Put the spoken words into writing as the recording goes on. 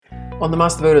On the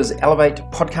Master Builders Elevate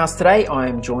podcast today, I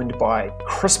am joined by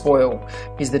Chris Boyle.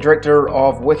 He's the Director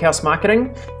of Workhouse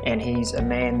Marketing, and he's a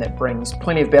man that brings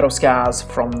plenty of battle scars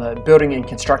from the building and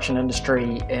construction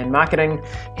industry in marketing.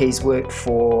 He's worked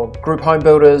for group home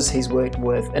builders, he's worked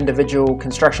with individual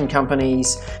construction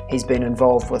companies, he's been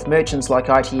involved with merchants like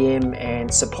ITM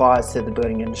and suppliers to the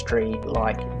building industry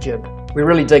like Jib. We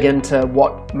really dig into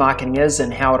what marketing is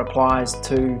and how it applies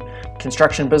to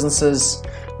construction businesses.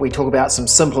 We talk about some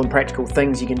simple and practical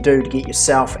things you can do to get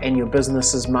yourself and your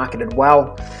businesses marketed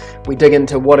well. We dig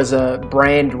into what is a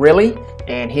brand really,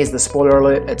 and here's the spoiler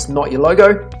alert, it's not your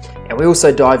logo. And we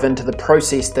also dive into the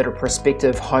process that a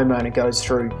prospective homeowner goes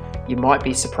through. You might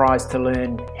be surprised to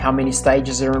learn how many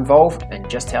stages are involved and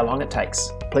just how long it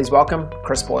takes. Please welcome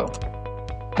Chris Boyle.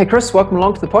 Hey Chris, welcome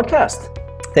along to the podcast.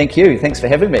 Thank you. Thanks for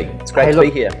having me. It's great to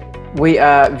be here. We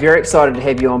are very excited to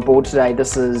have you on board today.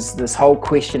 This whole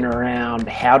question around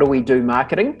how do we do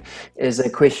marketing is a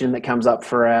question that comes up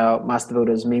for our Master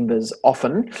Builders members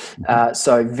often.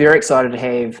 So very excited to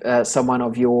have someone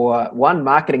of your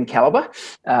marketing caliber,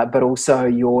 but also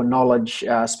your knowledge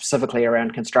specifically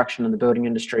around construction and the building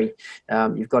industry.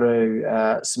 You've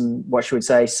got some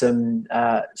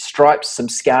stripes, some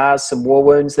scars, some war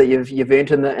wounds that you've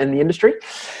earned in the industry.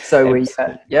 So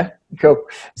cool.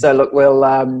 So look,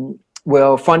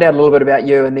 we'll find out a little bit about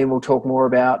you, and then we'll talk more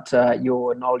about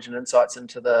your knowledge and insights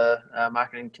into the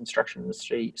marketing and construction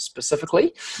industry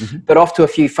specifically. But off to a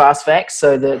few fast facts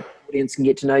so that the audience can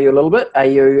get to know you a little bit. Are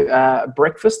you a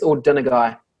breakfast or dinner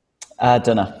guy?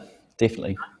 Dinner,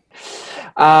 definitely.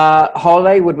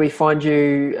 Holiday, would we find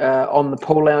you on the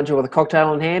pool lounge with a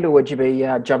cocktail in hand, or would you be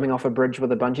jumping off a bridge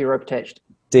with a bungee rope attached?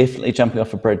 Definitely jumping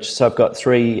off a bridge. So I've got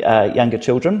three younger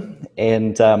children,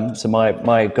 and so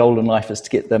my goal in life is to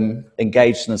get them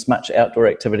engaged in as much outdoor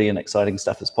activity and exciting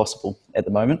stuff as possible at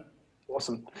the moment.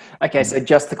 Awesome. Okay, so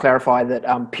just to clarify that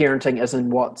parenting isn't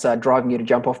what's driving you to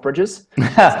jump off bridges?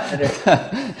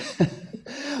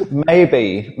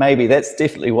 Maybe. That's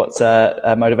definitely what's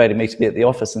motivating me to be at the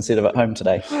office instead of at home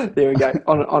today. There we go,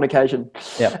 on occasion.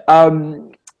 Yeah.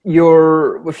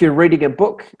 If you're reading a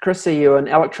book, Chris, are you an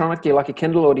electronic? Do you like a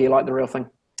Kindle, or do you like the real thing?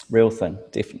 Real thing,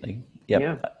 definitely. Yep.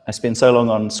 Yeah. I spend so long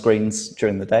on screens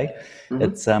during the day.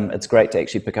 It's great to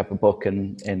actually pick up a book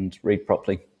and read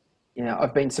properly. Yeah,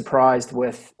 I've been surprised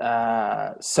with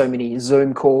so many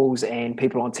Zoom calls and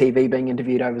people on TV being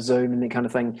interviewed over Zoom and that kind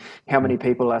of thing, how many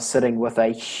people are sitting with a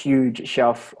huge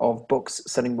shelf of books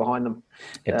sitting behind them.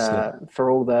 For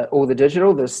all the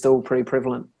digital, they're still pretty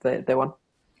prevalent, that one.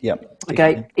 Yep.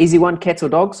 Okay, easy one, cats or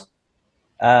dogs?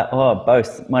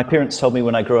 Both. My parents told me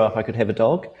when I grew up I could have a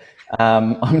dog.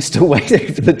 I'm still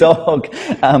waiting for the dog.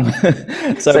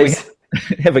 So we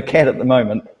have a cat at the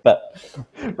moment, but...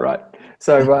 Right.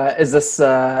 So is this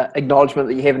acknowledgement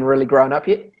that you haven't really grown up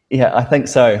yet? Yeah, I think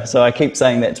so. So I keep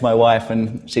saying that to my wife,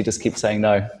 and she just keeps saying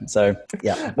no. So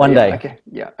yeah, one day. Okay.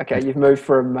 Yeah. Okay. You've moved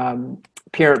from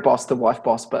parent boss to wife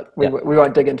boss, but we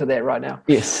won't dig into that right now.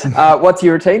 Yes. What's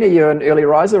your routine? Are you an early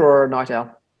riser or a night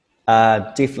owl?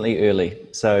 Definitely early.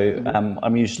 So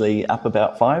I'm usually up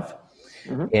about 5,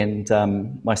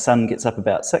 and my son gets up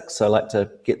about 6. So I like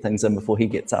to get things in before he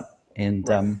gets up. And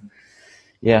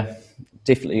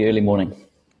definitely early morning.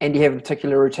 And do you have a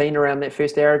particular routine around that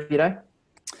first hour of your day?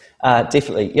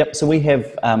 Definitely. Yep. So we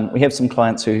have some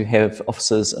clients who have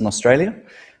offices in Australia,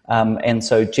 and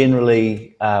so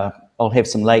generally I'll have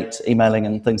some late emailing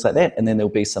and things like that, and then there'll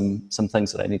be some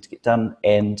things that I need to get done.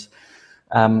 And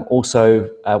also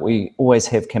we always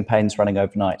have campaigns running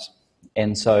overnight,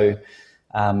 and so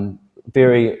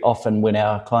very often when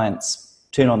our clients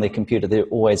turn on their computer, they're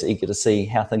always eager to see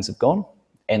how things have gone,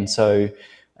 and so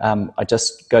I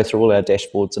just go through all our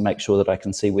dashboards and make sure that I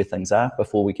can see where things are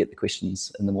before we get the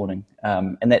questions in the morning.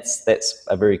 And that's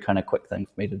a very kind of quick thing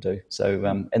for me to do. So,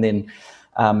 and then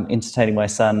entertaining my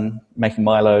son, making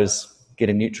Milos,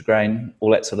 getting Nutrigrain, all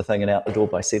that sort of thing, and out the door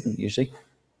by 7 usually.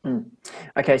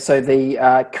 Okay, so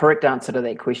the correct answer to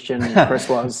that question, Chris,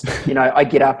 was, I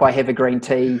get up, I have a green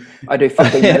tea, I do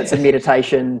 15 minutes of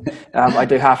meditation, I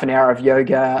do half an hour of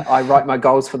yoga, I write my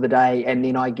goals for the day, and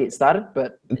then I get started.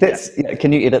 But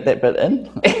can you edit that bit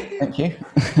in? Thank you.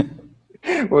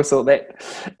 We'll sort that.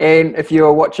 And if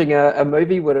you're watching a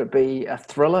movie, would it be a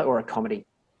thriller or a comedy?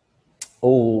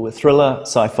 Oh, thriller,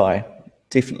 sci-fi,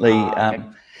 definitely. Okay.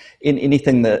 In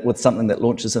anything with something that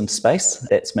launches into space,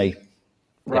 that's me.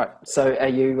 Right. So are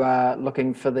you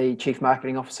looking for the Chief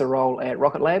Marketing Officer role at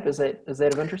Rocket Lab? Is that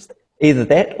of interest? Either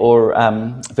that or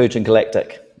Virgin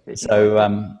Galactic.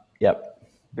 So,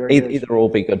 either or will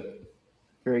be good.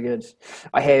 Very good.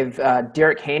 I have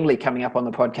Derek Handley coming up on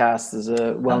the podcast. As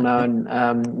a well-known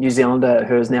New Zealander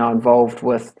who is now involved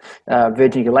with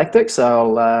Virgin Galactic.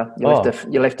 So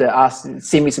you'll have to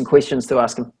send me some questions to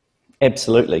ask him.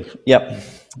 Absolutely. Yep.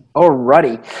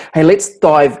 Alrighty. Hey, let's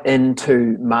dive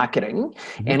into marketing,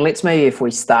 and let's maybe if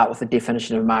we start with the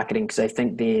definition of marketing, because I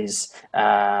think there's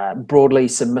broadly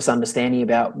some misunderstanding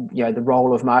about the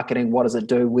role of marketing. What does it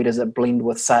do? Where does it blend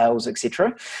with sales,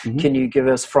 etc.? Can you give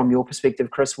us, from your perspective,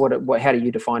 Chris, how do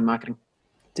you define marketing?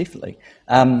 Definitely.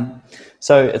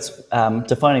 So it's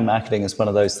defining marketing is one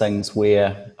of those things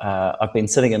where I've been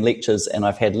sitting in lectures and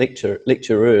I've had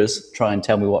lecturers try and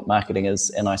tell me what marketing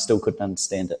is, and I still couldn't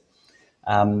understand it.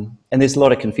 And there's a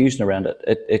lot of confusion around it.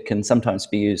 It can sometimes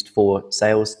be used for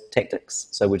sales tactics,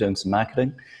 so we're doing some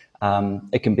marketing.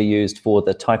 It can be used for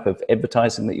the type of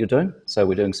advertising that you're doing, so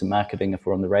we're doing some marketing if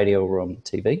we're on the radio or on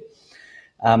TV.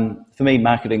 For me,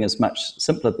 marketing is much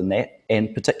simpler than that,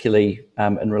 and particularly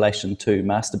in relation to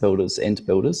master builders and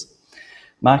builders.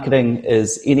 Marketing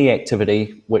is any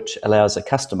activity which allows a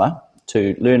customer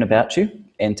to learn about you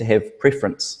and to have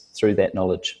preference through that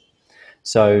knowledge.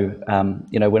 So,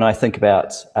 when I think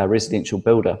about a residential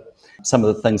builder, some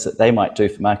of the things that they might do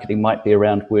for marketing might be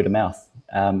around word of mouth,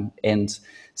 and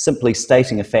simply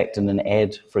stating a fact in an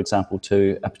ad, for example,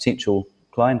 to a potential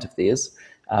client of theirs,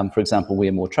 for example,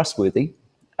 we're more trustworthy,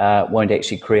 won't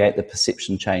actually create the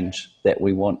perception change that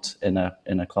we want in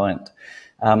a client.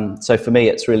 So for me,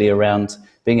 it's really around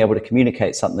being able to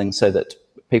communicate something so that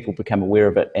people become aware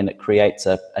of it and it creates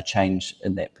a change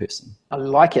in that person. I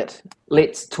like it.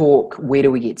 Let's talk, where do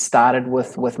we get started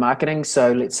with marketing?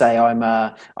 So let's say I'm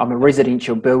a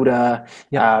residential builder.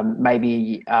 Yep.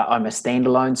 Maybe I'm a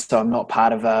standalone, so I'm not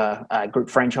part of a group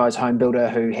franchise home builder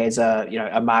who has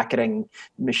a marketing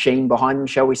machine behind them,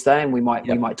 shall we say? And we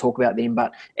might talk about them.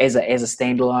 But as a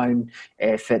standalone,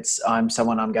 if I'm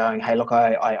someone I'm going, hey, look,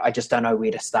 I just don't know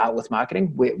where to start with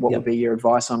marketing. What would be your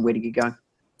advice on where to get going?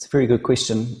 It's a very good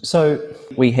question. So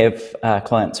we have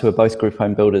clients who are both group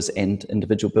home builders and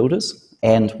individual builders.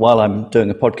 And while I'm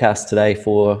doing a podcast today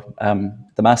for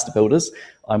the master builders,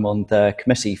 I'm on the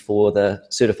committee for the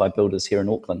certified builders here in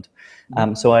Auckland.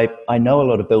 So I know a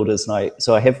lot of builders, and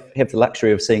I have the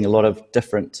luxury of seeing a lot of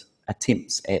different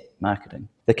attempts at marketing.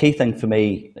 The key thing for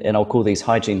me, and I'll call these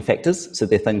hygiene factors, so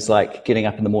they're things like getting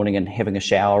up in the morning and having a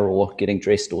shower or getting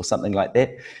dressed or something like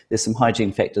that. There's some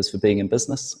hygiene factors for being in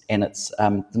business, and it's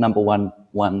the number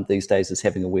one these days is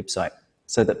having a website,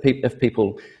 so that if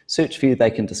people search for you,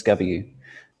 they can discover you.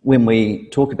 When we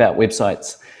talk about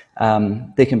websites,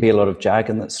 there can be a lot of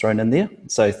jargon that's thrown in there,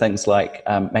 so things like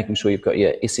making sure you've got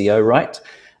your SEO right,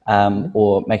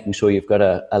 or making sure you've got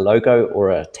a logo or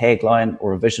a tagline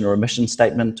or a vision or a mission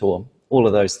statement, or all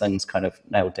of those things kind of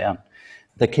nailed down.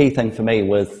 The key thing for me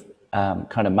with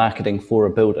kind of marketing for a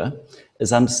builder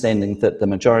is understanding that the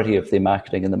majority of their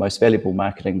marketing and the most valuable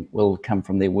marketing will come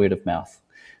from their word of mouth.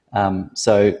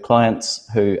 So clients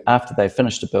who, after they've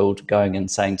finished a build, going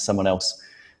and saying to someone else,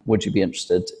 would you be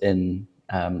interested in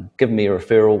giving me a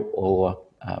referral, or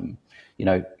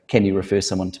can you refer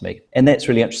someone to me? And that's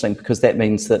really interesting, because that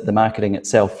means that the marketing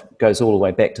itself goes all the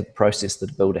way back to the process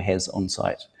that a builder has on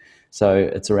site. So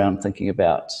it's around thinking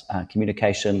about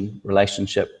communication,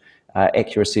 relationship,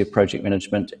 accuracy of project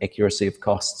management, accuracy of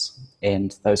costs,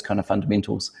 and those kind of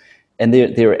fundamentals. And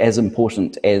they're as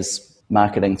important as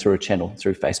marketing through a channel,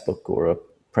 through Facebook or a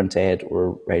print ad or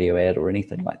a radio ad or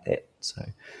anything like that. So.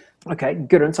 Okay,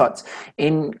 good insights.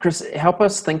 And Chris, help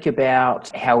us think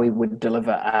about how we would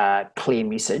deliver a clear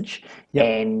message. Yep.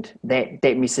 And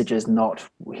that message is not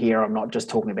here. I'm not just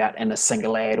talking about in a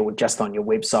single ad or just on your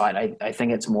website. I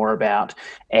think it's more about,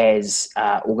 as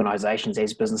organizations,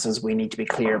 as businesses, we need to be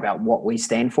clear about what we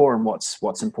stand for and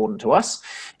what's important to us.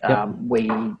 Yep. We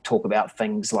talk about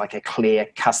things like a clear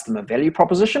customer value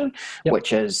proposition, yep,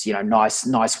 which is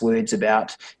nice words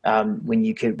about when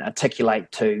you can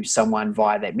articulate to someone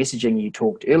via that messaging you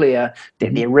talked earlier, that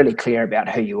mm-hmm, they're really clear about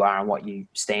who you are and what you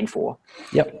stand for.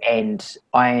 Yep. And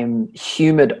I am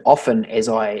humoured often as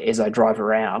I drive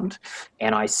around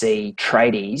and I see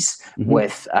tradies, mm-hmm,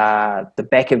 with the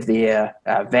back of their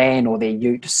van or their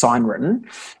ute sign written,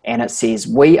 and it says,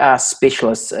 "We are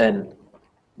specialists in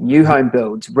new home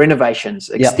builds, renovations,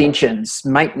 extensions,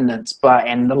 yep, maintenance,"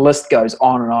 and the list goes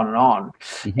on and on and on.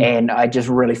 Mm-hmm. And I just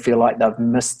really feel like they've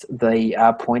missed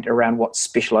the point around what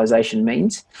specialization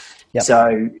means. Yep.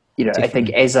 So, definitely. I think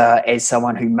as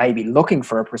someone who may be looking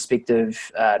for a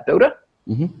prospective builder,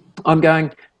 mm-hmm, I'm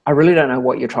going, I really don't know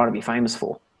what you're trying to be famous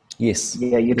for. Yes.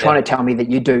 Yeah, you're trying to tell me that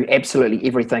you do absolutely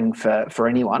everything for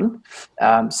anyone.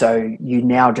 So you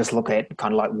now just look at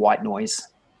kind of like white noise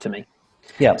to me.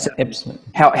 Yeah, So absolutely.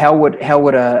 how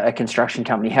would a construction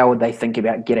company, how would they think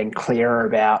about getting clearer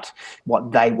about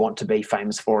what they want to be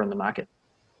famous for in the market?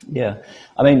 Yeah,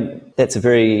 I mean, that's a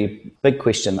very big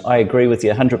question. I agree with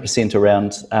you 100%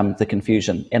 around the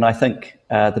confusion. And I think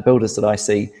the builders that I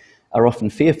see are often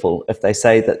fearful if they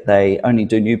say that they only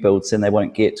do new builds and they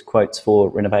won't get quotes for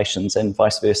renovations and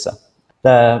vice versa.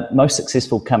 The most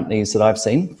successful companies that I've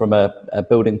seen from a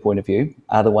building point of view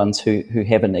are the ones who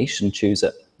have a niche and choose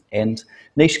it. And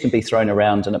niche can be thrown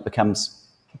around and it becomes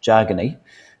jargony.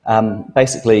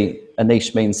 Basically, a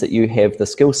niche means that you have the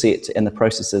skill set and the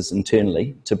processes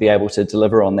internally to be able to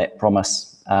deliver on that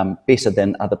promise better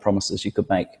than other promises you could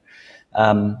make.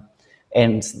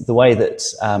 And the way that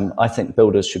I think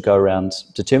builders should go around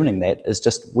determining that is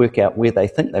just work out where they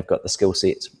think they've got the skill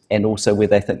set and also where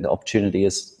they think the opportunity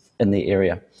is in the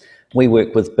area. We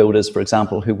work with builders, for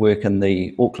example, who work in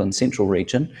the Auckland Central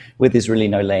region where there's really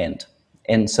no land.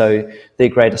 And so their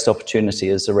greatest opportunity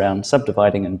is around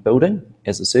subdividing and building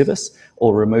as a service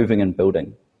or removing and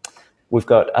building. We've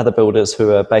got other builders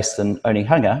who are based in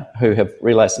Onehunga who have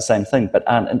realised the same thing but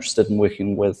aren't interested in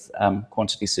working with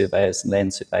quantity surveyors and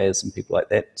land surveyors and people like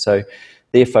that. So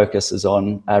their focus is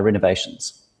on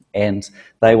renovations. And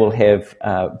they will have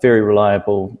a very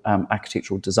reliable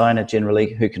architectural designer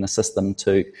generally who can assist them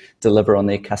to deliver on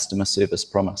their customer service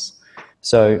promise.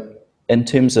 So in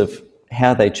terms of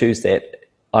how they choose that,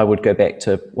 I would go back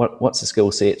to what's the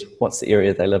skill set, what's the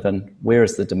area they live in, where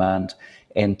is the demand,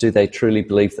 and do they truly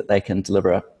believe that they can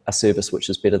deliver a service which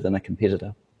is better than a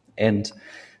competitor? And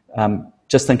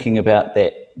just thinking about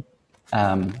that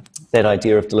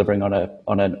idea of delivering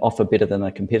on an offer better than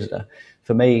a competitor,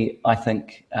 for me, I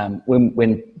think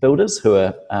when builders who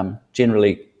are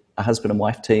generally a husband and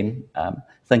wife team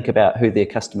think about who their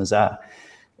customers are,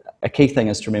 a key thing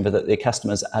is to remember that their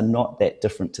customers are not that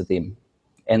different to them.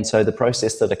 And so the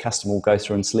process that a customer will go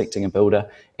through in selecting a builder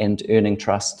and earning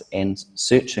trust and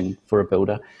searching for a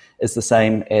builder is the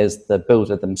same as the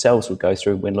builder themselves would go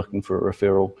through when looking for a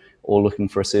referral or looking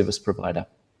for a service provider.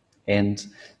 And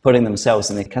putting themselves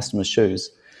in their customer's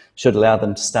shoes should allow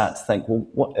them to start to think, well,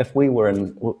 what if we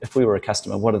were a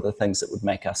customer, what are the things that would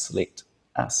make us select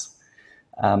us?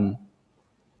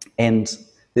 And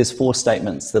there's 4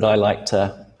 statements that I like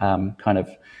to kind of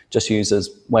just use as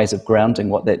ways of grounding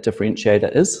what that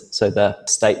differentiator is. So the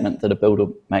statement that a builder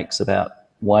makes about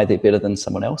why they're better than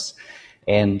someone else.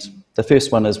 And the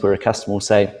first one is where a customer will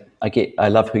say, I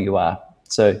love who you are.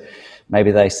 So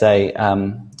maybe they say,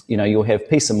 you'll have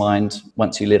peace of mind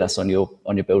once you let us on your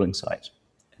building site.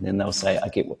 And then they'll say, I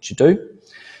get what you do.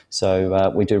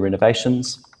 So we do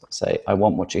renovations. Say, I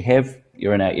want what you have.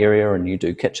 You're in our area and you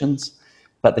do kitchens.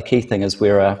 But the key thing is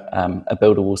where a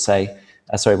builder will say,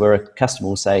 where a customer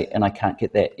will say, and I can't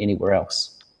get that anywhere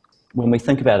else. When we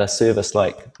think about a service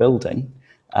like building,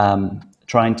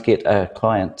 trying to get a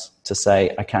client to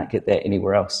say, I can't get that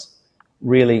anywhere else,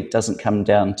 really doesn't come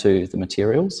down to the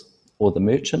materials or the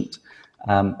merchant.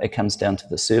 It comes down to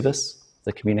the service,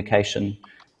 the communication,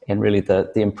 and really the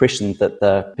impression that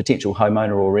the potential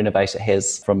homeowner or renovator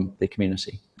has from the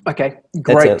community. Okay,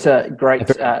 great.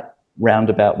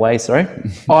 Roundabout way, sorry.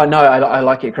 Oh, no, I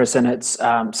like it, Chris, and it's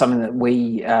something that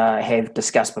we have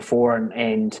discussed before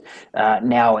and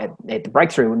now at the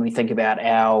Breakthrough, when we think about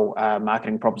our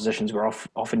marketing propositions, we're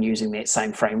often using that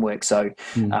same framework. So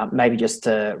maybe just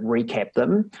to recap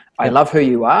them, I love who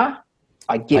you are,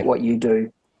 I get what you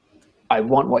do, I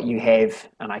want what you have,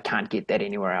 and I can't get that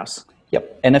anywhere else.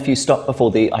 Yep, and if you stop before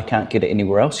the I can't get it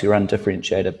anywhere else, you're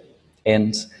undifferentiated.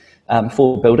 And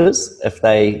for builders, if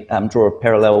they draw a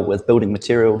parallel with building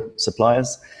material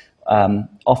suppliers,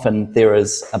 often there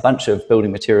is a bunch of building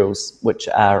materials which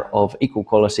are of equal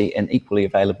quality and equally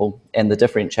available, and the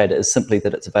differentiator is simply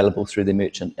that it's available through their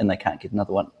merchant and they can't get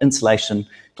another one. Insulation,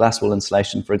 glass wool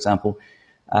insulation, for example,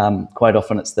 quite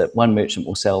often it's that one merchant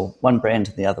will sell one brand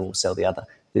and the other will sell the other.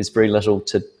 There's very little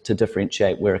to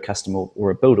differentiate where a customer or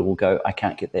a builder will go, I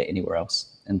can't get that anywhere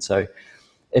else. And so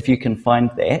if you can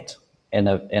find that, and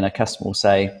a customer will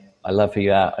say, I love who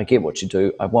you are, I get what you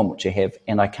do, I want what you have,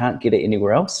 and I can't get it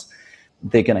anywhere else,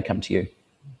 they're going to come to you.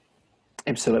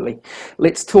 Absolutely.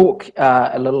 Let's talk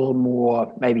a little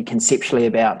more maybe conceptually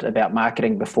about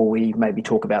marketing before we maybe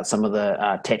talk about some of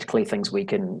the tactically things we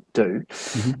can do.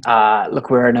 Mm-hmm. Look,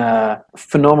 we're in a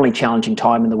phenomenally challenging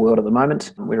time in the world at the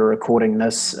moment. We're recording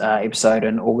this episode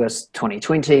in August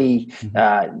 2020.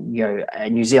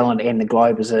 Mm-hmm. New Zealand and the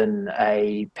globe is in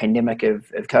a pandemic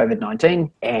of COVID-19.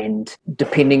 And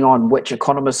depending on which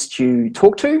economist you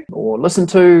talk to or listen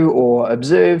to or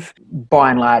observe, by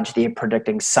and large, they're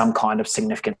predicting some kind of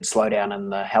significant slowdown in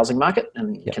the housing market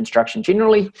and construction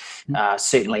generally,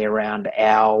 certainly around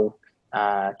our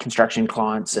construction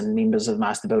clients and members of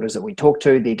master builders that we talk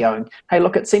to, they're going, hey,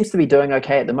 look, it seems to be doing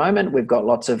okay at the moment. We've got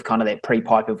lots of kind of that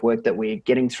pre-pipe of work that we're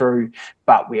getting through,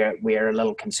 but we're a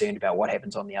little concerned about what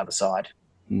happens on the other side.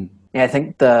 And I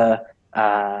think the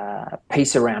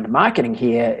piece around marketing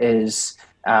here is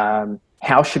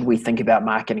how should we think about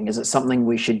marketing? Is it something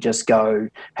we should just go,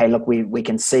 hey, look, we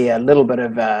can see a little bit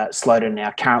of a slowdown in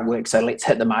our current work, so let's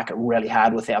hit the market really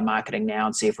hard with our marketing now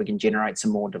and see if we can generate some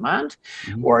more demand?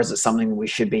 Or is it something we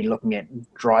should be looking at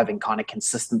driving kind of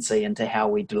consistency into how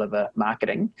we deliver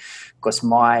marketing? Because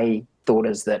my thought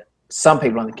is that some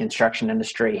people in the construction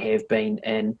industry have been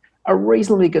in a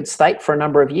reasonably good state for a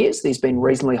number of years. There's been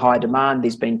reasonably high demand.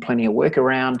 There's been plenty of work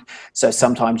around. So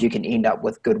sometimes you can end up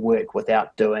with good work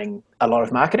without doing a lot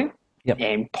of marketing,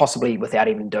 and possibly without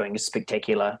even doing a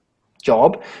spectacular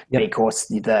job, because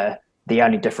the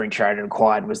only differentiator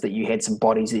required was that you had some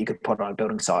bodies that you could put on a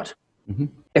building site.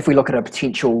 If we look at a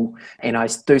potential, and I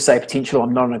do say potential,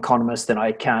 I'm not an economist and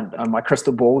I can't, my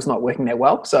crystal ball's not working that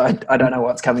well, so I don't know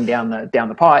what's coming down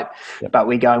the pipe, but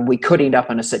we could end up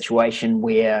in a situation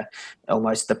where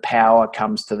almost the power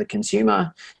comes to the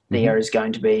consumer. There is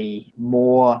going to be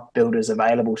more builders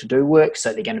available to do work,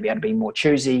 so they're going to be able to be more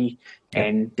choosy,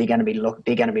 and they're going to be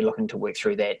looking to work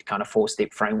through that kind of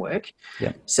 4-step framework.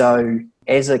 So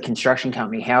as a construction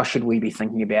company, how should we be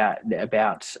thinking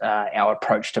about our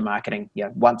approach to marketing?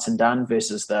 Once and done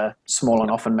versus the small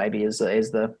and often maybe as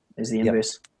the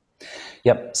inverse.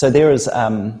 So there's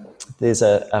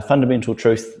a fundamental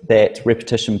truth that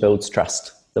repetition builds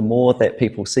trust. The more that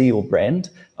people see your brand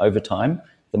over time,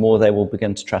 the more they will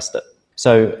begin to trust it.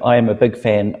 So I am a big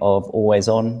fan of always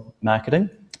on marketing.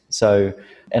 So,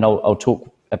 and I'll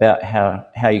talk about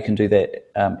how you can do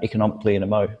that economically in a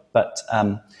mo. But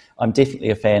I'm definitely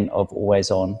a fan of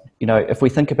always on. If we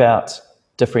think about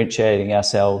differentiating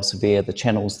ourselves via the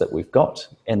channels that we've got,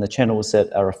 and the channels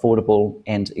that are affordable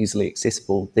and easily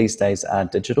accessible these days are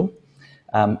digital.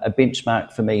 A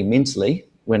benchmark for me mentally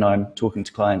when I'm talking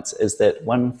to clients is that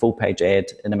one full page ad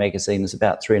in a magazine is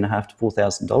about $3,500 to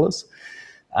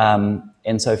 $4,000.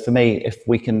 And so for me, if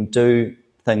we can do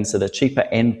things that are cheaper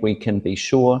and we can be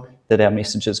sure that our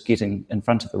message is getting in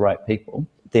front of the right people,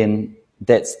 then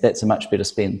that's a much better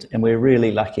spend. And we're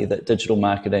really lucky that digital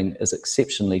marketing is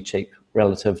exceptionally cheap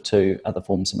relative to other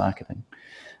forms of marketing.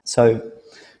 So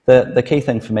the key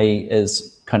thing for me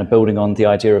is kind of building on the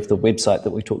idea of the website that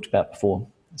we talked about before.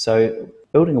 So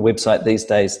building a website these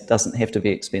days doesn't have to be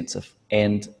expensive,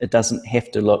 and it doesn't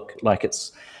have to look like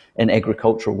it's an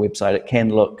agricultural website. It can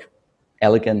look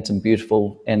elegant and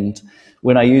beautiful. And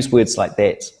when I use words like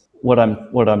that, what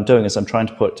I'm doing is I'm trying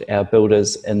to put our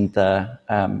builders in their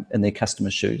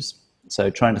customers' shoes. So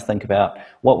trying to think about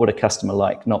what would a customer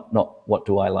like, not what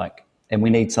do I like, and we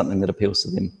need something that appeals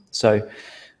to them. So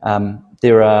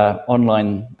there are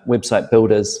online website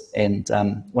builders, and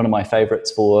one of my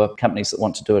favorites for companies that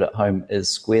want to do it at home is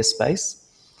Squarespace.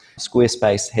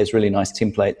 Squarespace has really nice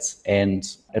templates,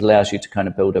 and it allows you to kind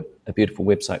of build a beautiful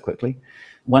website quickly.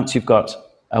 Once you've got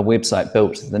a website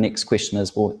built, the next question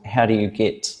is, well, how do you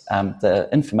get the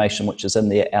information which is in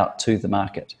there out to the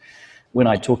market? When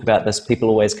I talk about this, people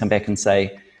always come back and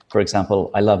say, for example,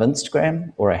 I love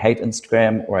Instagram, or I hate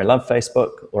Instagram, or I love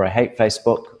Facebook, or I hate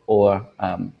Facebook, or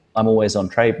I'm always on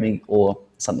Trade Me, or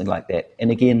something like that. And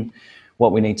again,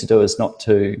 what we need to do is not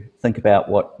to think about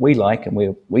what we like and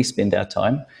where we spend our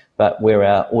time, but where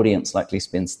our audience likely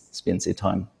spends their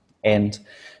time. And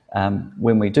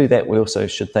when we do that, we also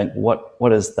should think,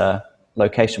 what is the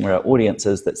location where our audience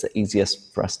is that's the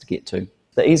easiest for us to get to?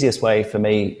 The easiest way for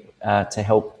me to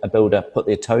help a builder put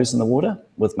their toes in the water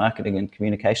with marketing and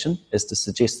communication is to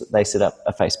suggest that they set up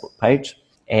a Facebook page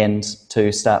and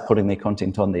to start putting their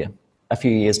content on there. A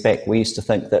few years back, we used to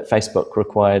think that Facebook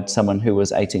required someone who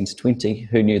was 18 to 20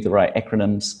 who knew the right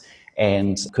acronyms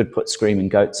and could put screaming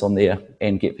goats on there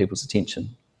and get people's attention.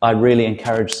 I really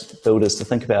encourage builders to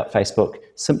think about Facebook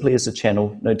simply as a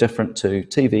channel, no different to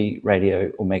TV,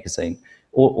 radio, or magazine.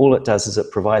 All it does is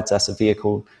it provides us a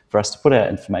vehicle for us to put our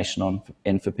information on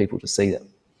and for people to see it.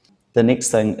 The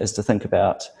next thing is to think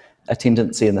about a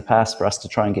tendency in the past for us to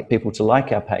try and get people to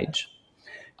like our page.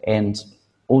 And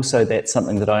also that's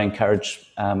something that I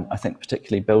encourage, I think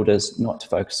particularly builders, not to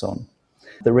focus on.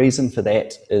 The reason for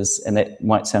that is, and that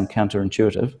might sound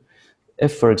counterintuitive,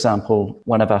 if, for example,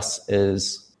 one of us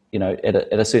is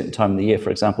at a certain time of the year, for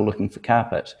example, looking for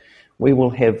carpet, we will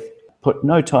have put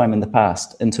no time in the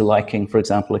past into liking, for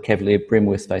example, a Cavalier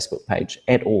Bremworth Facebook page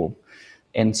at all.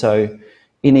 And so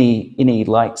any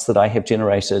likes that I have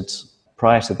generated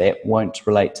prior to that won't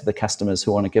relate to the customers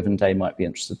who on a given day might be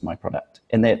interested in my product.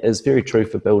 And that is very true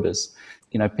for builders.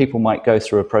 People might go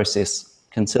through a process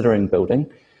considering building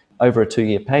over a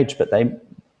 2-year page, but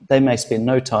they may spend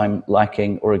no time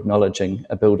liking or acknowledging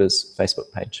a builder's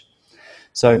Facebook page.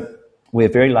 So we're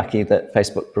very lucky that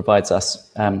Facebook provides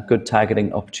us good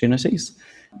targeting opportunities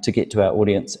to get to our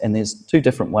audience, and there's 2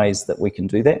 different ways that we can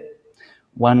do that.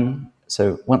 One,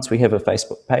 so once we have a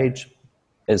Facebook page,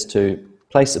 is to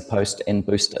place a post and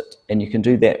boost it, and you can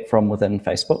do that from within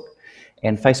Facebook.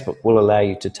 And Facebook will allow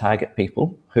you to target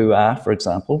people who are, for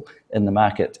example, in the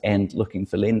market and looking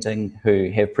for lending, who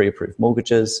have pre-approved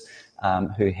mortgages,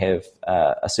 who have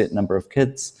a certain number of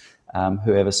kids,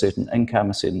 who have a certain income,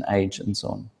 a certain age, and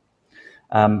so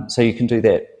on. So you can do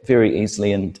that very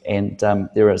easily, and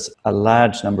there is a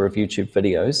large number of YouTube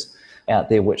videos out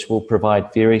there which will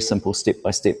provide very simple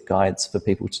step-by-step guides for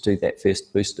people to do that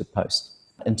first boosted post.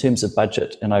 In terms of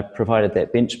budget, and I provided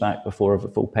that benchmark before of a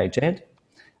full page ad,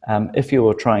 if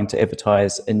you're trying to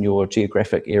advertise in your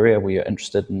geographic area where you're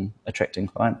interested in attracting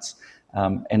clients,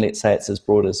 and let's say it's as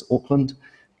broad as Auckland,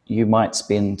 you might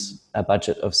spend a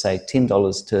budget of, say,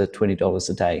 $10 to $20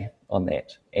 a day on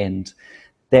that. And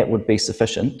that would be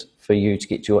sufficient for you to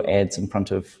get your ads in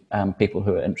front of people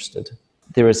who are interested.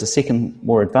 There is a second,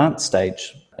 more advanced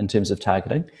stage in terms of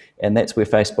targeting, and that's where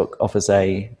Facebook offers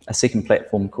a second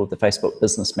platform called the Facebook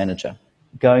Business Manager.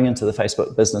 Going into the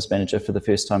Facebook Business Manager for the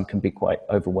first time can be quite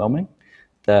overwhelming.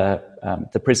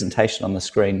 The presentation on the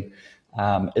screen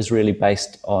is really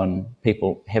based on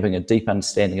people having a deep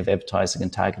understanding of advertising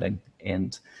and targeting.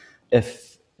 And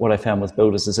if what I found with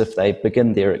builders is if they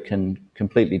begin there, it can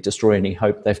completely destroy any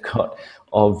hope they've got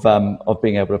of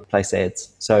being able to place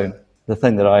ads. So the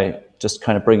thing that I, just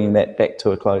kind of bringing that back to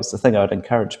a close, the thing I'd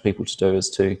encourage people to do is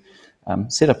to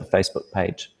set up a Facebook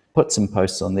page, put some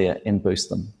posts on there and boost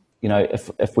them. You know,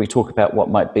 if we talk about what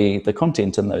might be the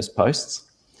content in those posts,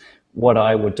 what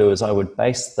I would do is I would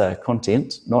base the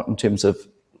content not in terms of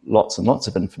lots and lots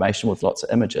of information with lots of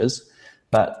images,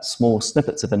 but small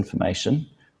snippets of information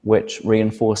which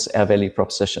reinforce our value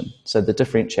proposition, so the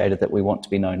differentiator that we want to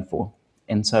be known for.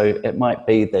 And so it might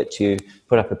be that you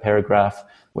put up a paragraph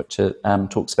which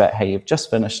talks about how you've just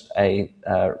finished a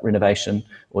renovation,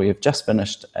 or you've just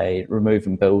finished a remove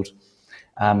and build,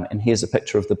 and here's a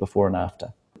picture of the before and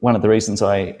after. One of the reasons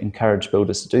I encourage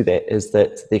builders to do that is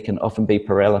that there can often be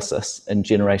paralysis in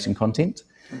generating content,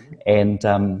 and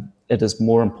it is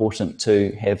more important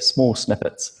to have small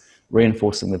snippets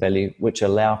reinforcing the value, which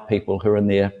allow people who are in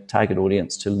their target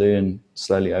audience to learn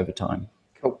slowly over time.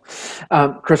 Cool.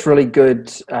 Chris, really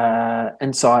good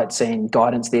insights and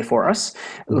guidance there for us.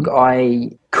 Look,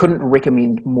 I couldn't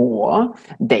recommend more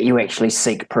that you actually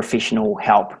seek professional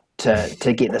help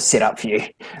to get this set up for you,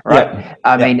 right? Yeah.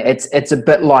 I mean, it's a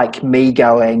bit like me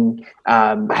going,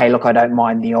 hey, look, I don't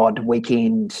mind the odd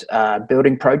weekend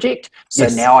building project. So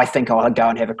now I think I'll go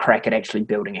and have a crack at actually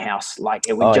building a house. Like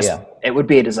it would it would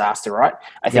be a disaster, right?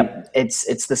 I think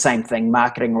it's the same thing.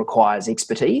 Marketing requires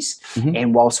expertise.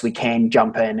 And whilst we can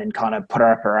jump in and kind of put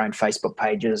up our own Facebook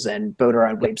pages and build our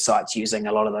own websites using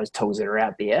a lot of those tools that are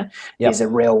out there, there's a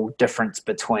real difference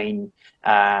between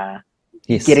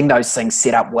getting those things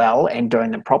set up well and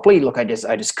doing them properly. Look, I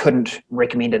just couldn't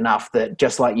recommend enough that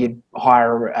just like you'd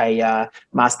hire a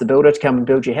master builder to come and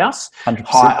build your house,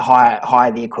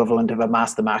 hire the equivalent of a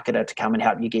master marketer to come and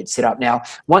help you get set up. Now,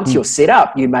 once you're set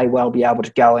up, you may well be able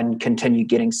to go and continue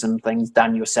getting some things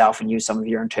done yourself and use some of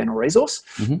your internal resource,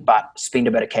 but spend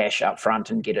a bit of cash up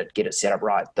front and get it set up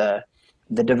right. The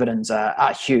dividends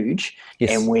are huge,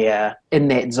 and we're in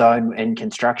that zone in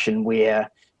construction where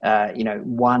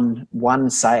one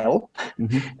sale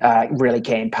really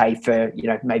can pay for,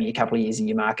 maybe a couple of years of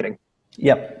your marketing.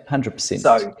 Yep,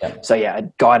 100%.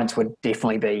 So guidance would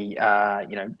definitely be,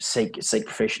 seek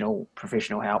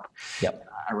professional help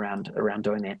around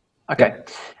doing that. Okay.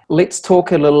 Let's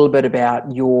talk a little bit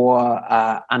about your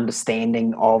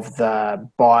understanding of the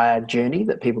buyer journey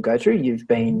that people go through. You've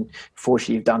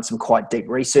done some quite deep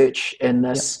research in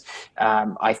this.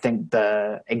 I think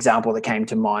the example that came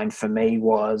to mind for me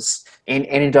was an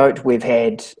anecdote. We've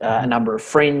had a number of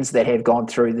friends that have gone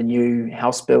through the new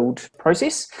house build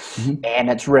process, and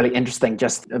it's really interesting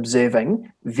just observing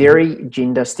very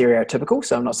gender stereotypical.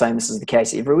 So I'm not saying this is the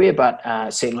case everywhere, but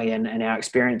certainly in our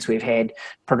experience, we've had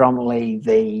predominantly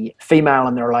the female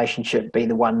in the relationship be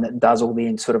the one that does all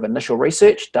the sort of initial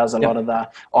research, does a lot of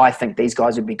I think these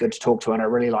guys would be good to talk to and I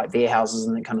really like their houses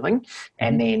and that kind of thing.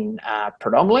 And then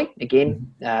predominantly,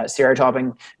 again,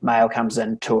 stereotyping, male comes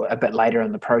in to a bit later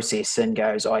in the process and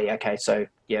goes, oh yeah, okay, so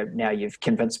now you've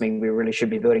convinced me we really should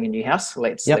be building a new house.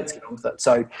 Let's get on with it.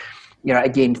 So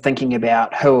again, thinking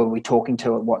about who are we talking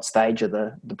to at what stage of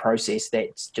the process,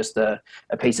 that's just a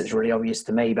piece that's really obvious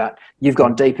to me. But you've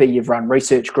gone deeper, you've run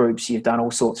research groups, you've done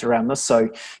all sorts around this. So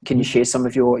can you share some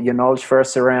of your knowledge for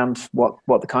us around what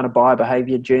the kind of buyer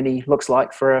behaviour journey looks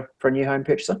like for a new home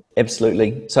purchaser?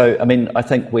 Absolutely. So, I mean, I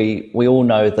think we all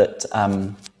know that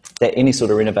that any sort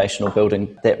of renovation or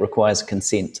building that requires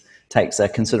consent takes a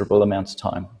considerable amount of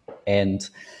time. And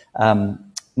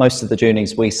most of the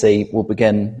journeys we see will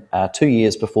begin 2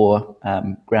 years before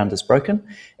ground is broken,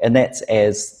 and that's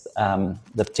as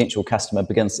the potential customer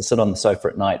begins to sit on the sofa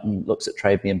at night and looks at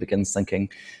TradeMe and begins thinking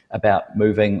about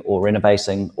moving or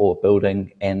renovating or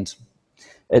building. And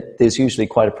there's usually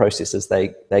quite a process as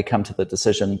they come to the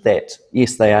decision that,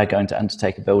 yes, they are going to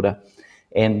undertake a builder.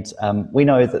 And we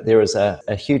know that there is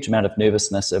a huge amount of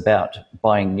nervousness about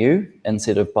buying new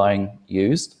instead of buying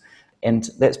used. And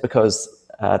that's because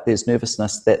there's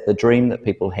nervousness that the dream that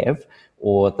people have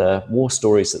or the war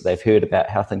stories that they've heard about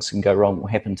how things can go wrong will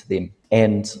happen to them.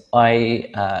 And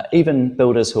even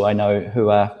builders who I know who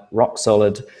are rock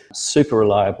solid, super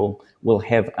reliable, will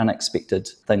have unexpected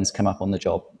things come up on the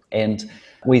job. And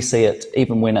we see it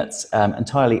even when it's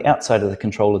entirely outside of the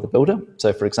control of the builder.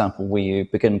 So, for example, where you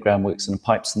begin groundworks and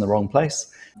pipes in the wrong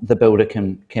place, the builder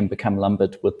can become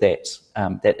lumbered with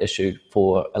that issue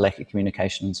for a lack of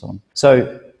communication and so on.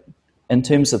 So, in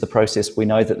terms of the process, we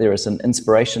know that there is an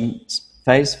inspiration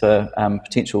phase for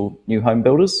potential new home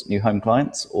builders, new home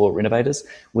clients or renovators,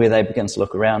 where they begin to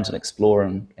look around and explore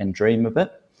and dream a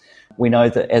bit. We know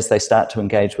that as they start to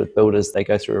engage with builders, they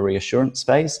go through a reassurance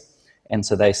phase. And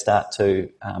so they start to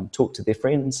talk to their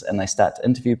friends, and they start to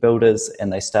interview builders,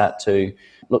 and they start to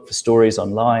look for stories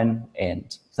online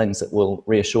and things that will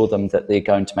reassure them that they're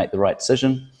going to make the right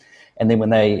decision. And then when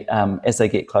they, as they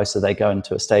get closer, they go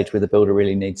into a stage where the builder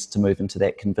really needs to move into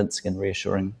that convincing and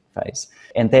reassuring phase.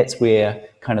 And that's where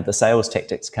kind of the sales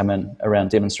tactics come in around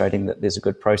demonstrating that there's a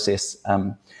good process,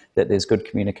 that there's good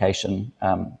communication,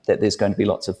 that there's going to be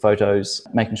lots of photos,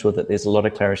 making sure that there's a lot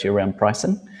of clarity around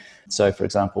pricing. So, for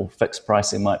example, fixed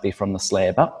pricing might be from the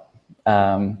slab up,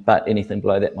 but anything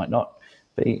below that might not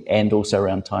be, and also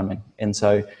around timing. And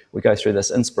so we go through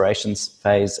this inspirations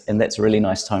phase, and that's a really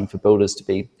nice time for builders to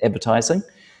be advertising.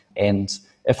 And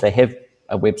if they have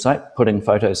a website, putting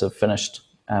photos of finished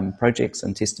projects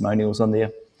and testimonials on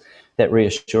there. That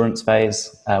reassurance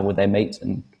phase where they meet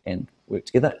and work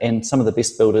together. And some of the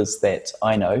best builders that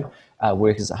I know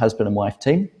work as a husband and wife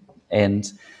team.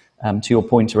 And to your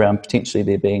point around potentially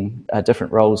there being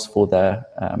different roles for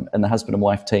in the husband and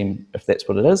wife team, if that's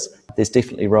what it is, there's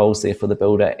definitely roles there for the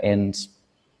builder and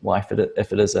wife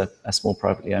if it is a small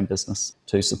privately owned business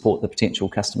to support the potential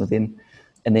customer then.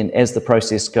 And then as the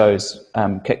process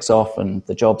kicks off and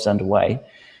the job's underway,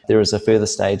 there is a further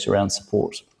stage around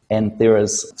support. And there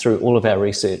is, through all of our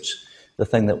research, the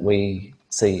thing that we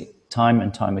see time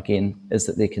and time again is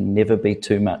that there can never be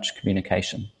too much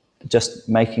communication. Just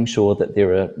making sure that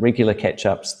there are regular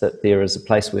catch-ups, that there is a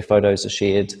place where photos are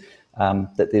shared,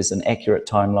 that there's an accurate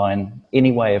timeline,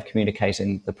 any way of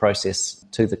communicating the process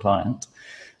to the client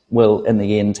will, in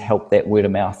the end, help that word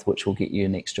of mouth, which will get you your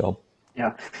next job.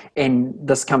 Yeah, and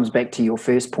this comes back to your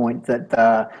first point that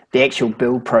the actual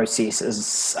build process is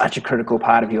such a critical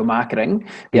part of your marketing,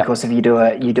 because if you do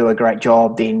a great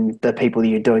job, then the people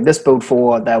you're doing this build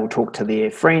for, they will talk to their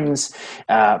friends.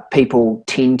 People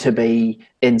tend to be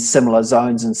in similar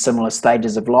zones and similar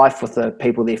stages of life with the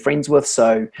people they're friends with.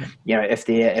 So, if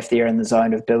they're in the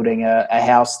zone of building a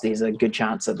house, there's a good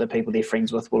chance that the people they're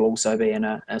friends with will also be in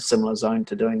a similar zone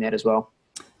to doing that as well.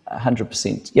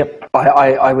 100%. Yep.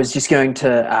 I was just going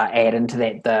to add into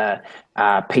that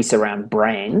the piece around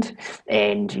brand,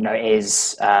 and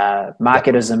as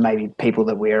marketers and maybe people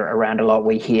that we're around a lot,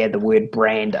 we hear the word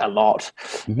brand a lot,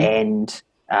 and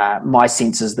my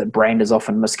sense is that brand is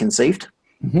often misconceived.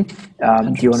 Do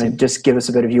you want to just give us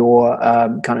a bit of your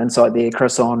kind of insight there,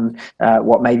 Chris, on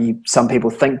what maybe some people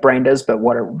think brand is, but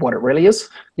what it really is?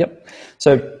 Yep.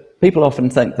 So people often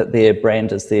think that their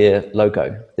brand is their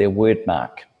logo, their word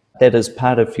mark. That is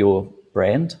part of your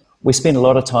brand. We spend a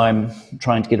lot of time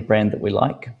trying to get a brand that we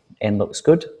like and looks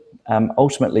good.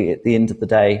 Ultimately, at the end of the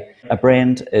day, a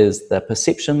brand is the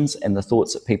perceptions and the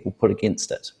thoughts that people put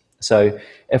against it. So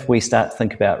if we start to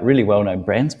think about really well-known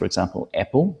brands, for example,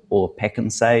 Apple or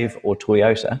Pak'nSave or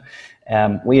Toyota,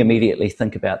 we immediately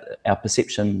think about our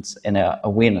perceptions and our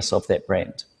awareness of that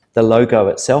brand. The logo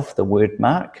itself, the word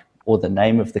mark, or the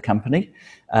name of the company,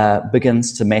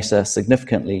 begins to matter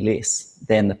significantly less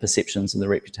than the perceptions and the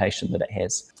reputation that it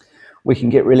has. We can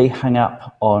get really hung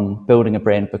up on building a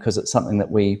brand because it's something that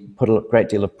we put a great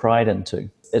deal of pride into.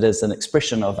 it is an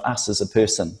expression of us as a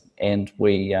person, and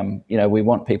we we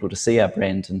want people to see our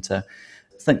brand and to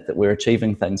think that we're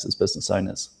achieving things as business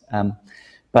owners.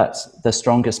 But the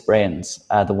strongest brands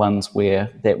are the ones where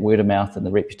that word of mouth and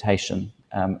the reputation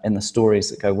and the stories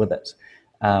that go with it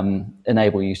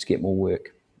enable you to get more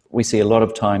work. We see a lot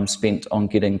of time spent on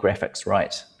getting graphics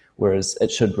right, whereas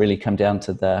it should really come down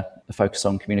to the focus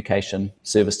on communication,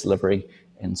 service delivery,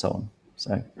 and so on.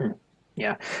 So.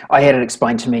 Yeah, I had it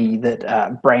explained to me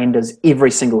that brand is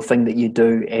every single thing that you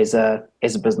do as a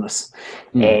business,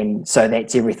 and so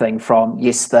that's everything from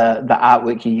the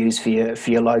artwork you use for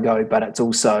your logo, but it's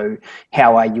also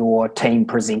how are your team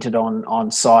presented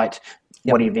on site.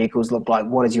 Yep. What do your vehicles look like?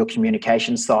 What is your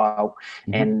communication style?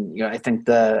 And I think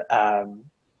the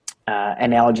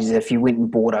analogies, if you went and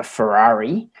bought a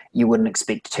Ferrari, you wouldn't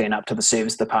expect to turn up to the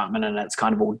service department and it's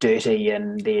kind of all dirty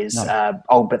and there's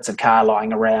old bits of car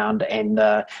lying around and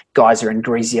the guys are in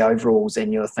greasy overalls,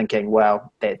 and you're thinking,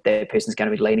 well, that person's going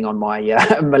to be leaning on my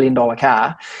 $1 million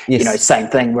car. Yes. Same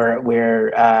thing where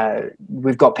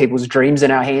we've got people's dreams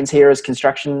in our hands here as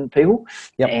construction people.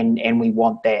 Yep. and we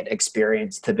want that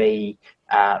experience to be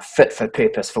fit for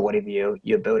purpose for whatever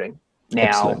you're building. Now,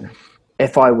 absolutely.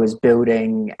 If I was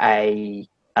building a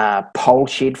pole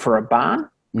shed for a barn,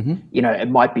 it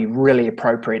might be really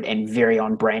appropriate and very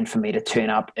on brand for me to turn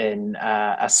up in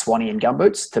a Swanee and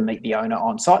gumboots to meet the owner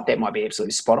on site. That might be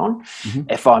absolutely spot on.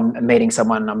 If I'm meeting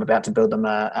someone and I'm about to build them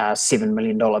a $7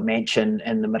 million mansion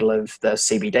in the middle of the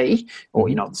CBD, or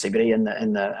not the CBD,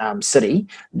 in the city,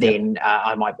 then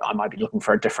I might be looking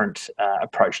for a different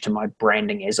approach to my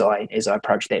branding as I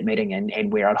approach that meeting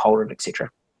and where I'd hold it, etc.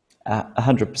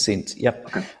 100%. Yep.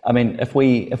 Okay. I mean, if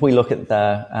we look at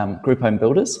the group home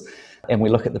builders and we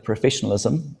look at the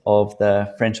professionalism of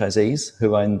the franchisees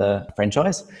who own the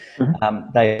franchise,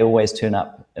 they always turn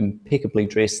up impeccably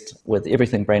dressed with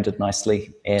everything branded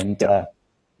nicely and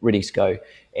ready to go.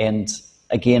 And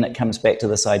again, it comes back to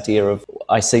this idea of,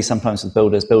 I see sometimes with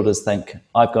builders think,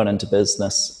 I've gone into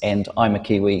business and I'm a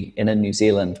Kiwi, and in New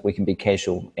Zealand we can be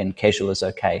casual and casual is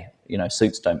okay.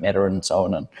 Suits don't matter and so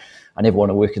on. And I never want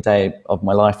to work a day of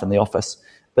my life in the office.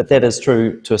 But that is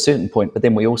true to a certain point. But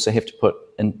then we also have to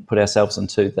put ourselves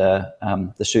into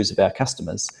the shoes of our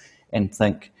customers and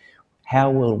think,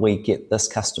 how will we get this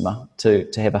customer to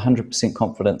have 100%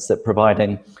 confidence that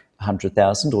providing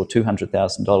 $100,000 or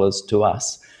 $200,000 to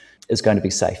us is going to be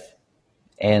safe?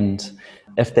 And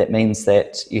if that means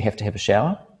that you have to have a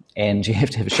shower and you have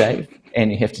to have a shave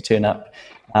and you have to turn up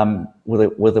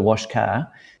with a washed car,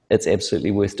 it's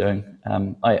absolutely worth doing.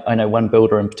 I know one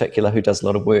builder in particular who does a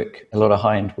lot of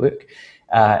high-end work,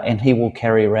 and he will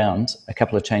carry around a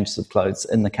couple of changes of clothes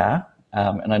in the car.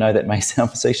 And I know that may sound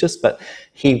facetious, but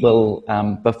he will,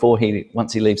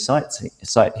 once he leaves site,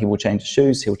 he will change his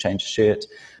shoes, he'll change his shirt,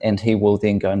 and he will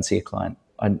then go and see a client.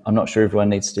 I'm not sure everyone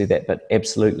needs to do that, but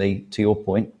absolutely, to your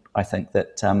point, I think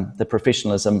that the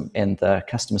professionalism and the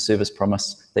customer service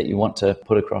promise that you want to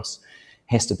put across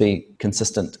has to be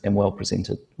consistent and well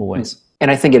presented always. And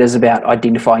I think it is about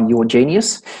identifying your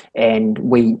genius. And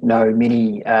we know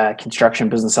many construction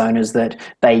business owners that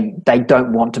they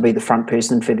don't want to be the front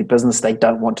person for their business. They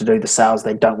don't want to do the sales.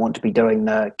 They don't want to be doing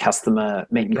the customer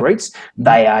meet and greets.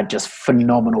 They are just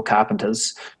phenomenal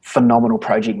carpenters, phenomenal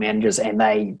project managers, and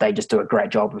they just do a great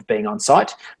job of being on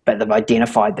site. But they've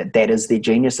identified that is their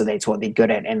genius, so that's what they're good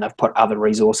at, and they've put other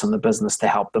resource in the business to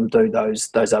help them do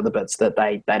those other bits that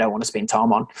they don't want to spend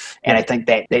time on. And I think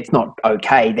that's not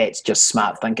okay. That's just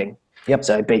smart thinking. Yep.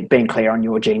 So being clear on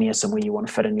your genius and where you want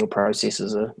to fit in your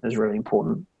processes is really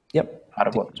important. Yep. Part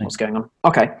of what's going on.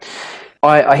 Okay.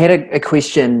 I had a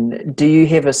question. Do you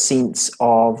have a sense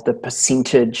of the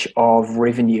percentage of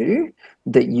revenue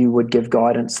that you would give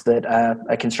guidance that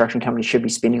a construction company should be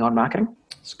spending on marketing?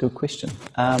 That's a good question.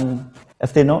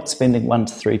 If they're not spending 1%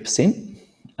 to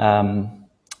 3%,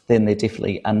 then they're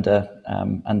definitely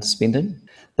underspending.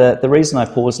 The reason I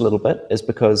pause a little bit is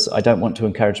because I don't want to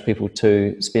encourage people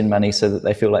to spend money so that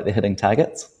they feel like they're hitting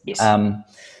targets. Yes.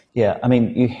 I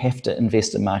mean, you have to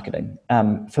invest in marketing.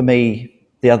 For me,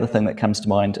 the other thing that comes to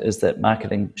mind is that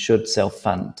marketing should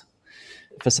self-fund.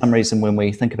 For some reason, when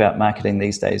we think about marketing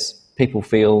these days, people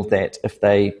feel that if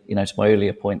they, to my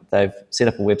earlier point, they've set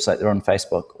up a website, they're on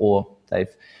Facebook, or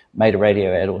they've made a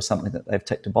radio ad or something, that they've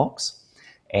ticked a box.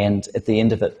 And at the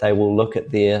end of it, they will look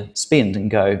at their spend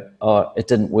and go, oh, it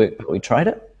didn't work, but we tried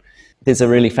it. There's a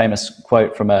really famous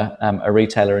quote from a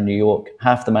retailer in New York: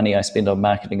 half the money I spend on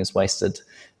marketing is wasted.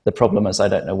 The problem is I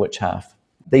don't know which half.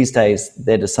 These days,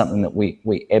 that is something that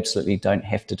we absolutely don't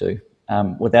have to do.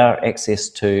 With our access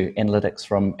to analytics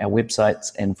from our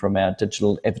websites and from our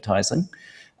digital advertising,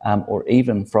 or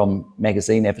even from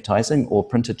magazine advertising or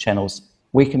printed channels,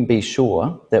 we can be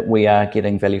sure that we are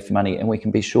getting value for money, and we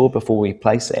can be sure before we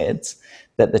place ads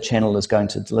that the channel is going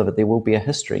to deliver. There will be a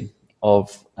history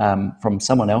of from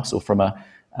someone else or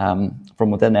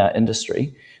from within our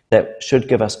industry that should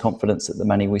give us confidence that the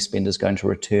money we spend is going to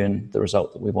return the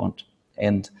result that we want.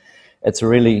 And it's a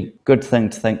really good thing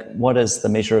to think, what is the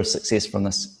measure of success from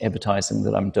this advertising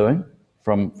that I'm doing,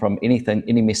 from anything,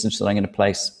 any message that I'm going to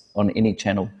place on any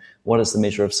channel? What is the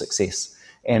measure of success?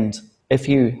 And if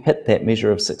you hit that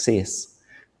measure of success,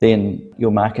 then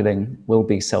your marketing will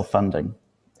be self-funding.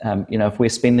 If we're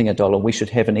spending $1, we should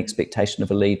have an expectation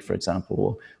of a lead, for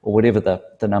example, or whatever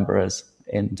the number is.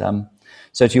 And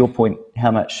so to your point,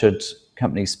 how much should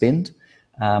companies spend?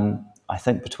 I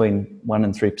think between 1%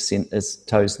 and 3% is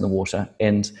toes in the water.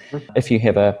 And if you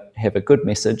have a good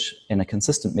message and a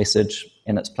consistent message,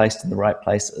 and it's placed in the right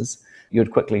places,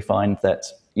 you'd quickly find that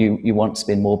you want to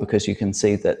spend more, because you can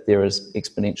see that there is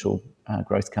exponential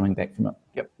growth coming back from it.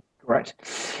 Yep. Great.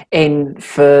 And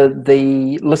for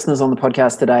the listeners on the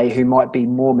podcast today who might be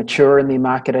more mature in their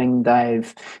marketing,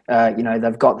 they've got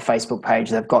the Facebook page,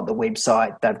 they've got the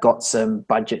website, they've got some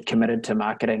budget committed to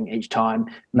marketing each time.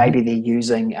 Maybe they're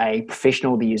using a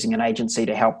professional, they're using an agency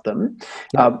to help them.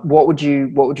 Yep. What would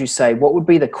you say? What would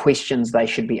be the questions they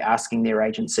should be asking their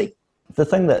agency? The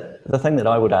thing that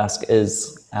I would ask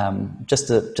is just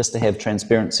to have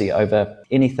transparency over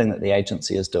anything that the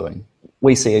agency is doing.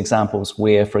 We see examples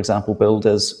where, for example,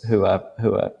 builders who are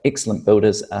excellent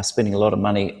builders are spending a lot of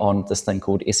money on this thing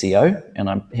called SEO, and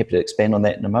I'm happy to expand on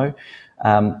that in a mo,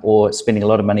 or spending a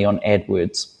lot of money on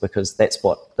AdWords because that's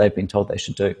what they've been told they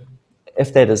should do.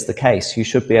 If that is the case, you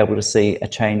should be able to see a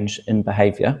change in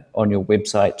behaviour on your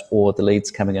website or the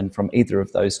leads coming in from either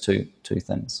of those two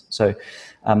things. So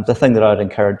the thing that I'd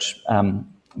encourage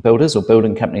builders or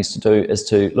building companies to do is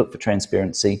to look for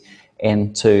transparency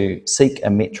and to seek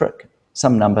a metric,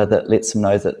 some number that lets them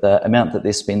know that the amount that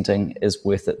they're spending is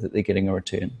worth it, that they're getting a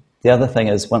return. The other thing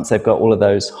is, once they've got all of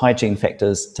those hygiene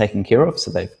factors taken care of, so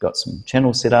they've got some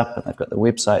channels set up and they've got the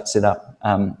website set up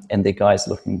and their guys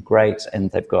looking great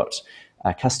and they've got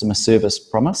a customer service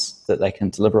promise that they can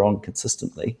deliver on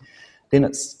consistently, then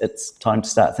it's time to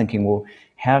start thinking, well,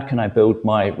 how can I build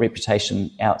my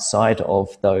reputation outside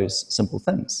of those simple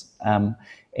things?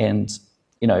 And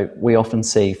we often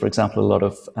see, for example, a lot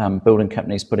of building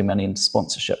companies putting money into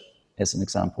sponsorship, as an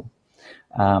example.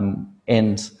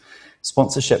 And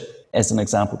sponsorship, as an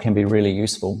example, can be really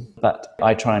useful, but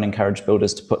I try and encourage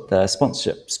builders to put the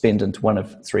sponsorship spend into one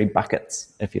of three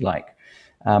buckets, if you like,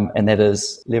 and that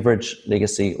is leverage,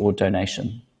 legacy, or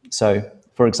donation. So,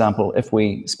 for example, if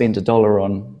we spend $1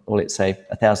 on, or let's say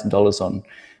 $1,000 on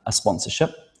a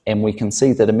sponsorship, and we can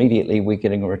see that immediately we're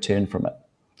getting a return from it.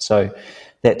 So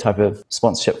that type of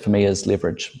sponsorship for me is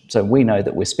leverage. So we know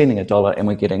that we're spending $1 and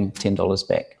we're getting $10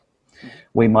 back.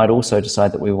 We might also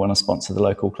decide that we want to sponsor the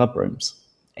local club rooms.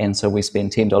 And so we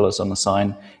spend $10 on the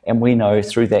sign, and we know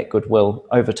through that goodwill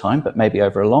over time, but maybe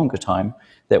over a longer time,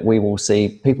 that we will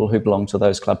see people who belong to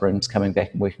those club rooms coming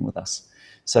back and working with us.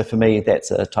 So for me, that's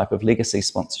a type of legacy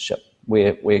sponsorship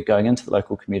where we're going into the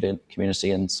local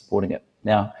community and supporting it.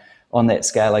 Now, on that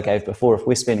scale I gave before, if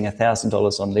we're spending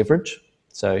 $1,000 on leverage,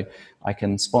 so I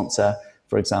can sponsor,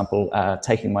 for example,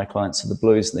 taking my clients to the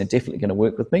Blues, and they're definitely going to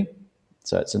work with me.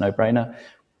 So it's a no-brainer.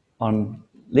 On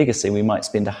legacy, we might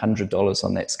spend $100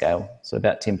 on that scale, so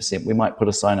about 10%. We might put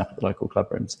a sign up at the local club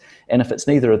rooms. And if it's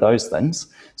neither of those things,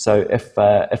 so if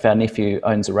our nephew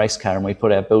owns a race car and we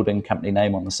put our building company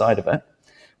name on the side of it,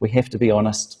 we have to be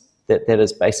honest that that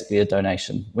is basically a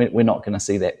donation. We're not going to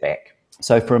see that back.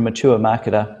 So for a mature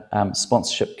marketer,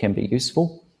 sponsorship can be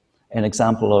useful. An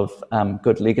example of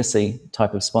good legacy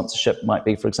type of sponsorship might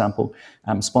be, for example,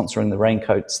 sponsoring the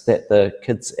raincoats that the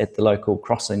kids at the local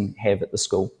crossing have at the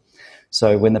school.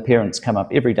 So when the parents come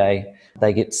up every day,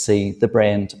 they get to see the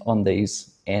brand on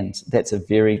these, and that's a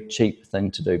very cheap thing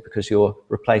to do because you're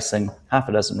replacing half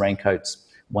a dozen raincoats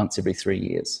once every 3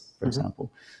 years, for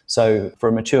example. So for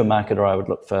a mature marketer, I would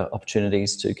look for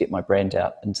opportunities to get my brand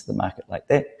out into the market like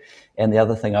that. And the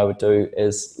other thing I would do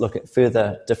is look at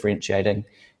further differentiating.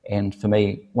 And for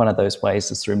me, one of those ways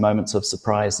is through moments of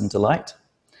surprise and delight.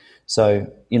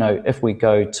 So, if we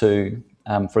go to,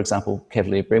 for example,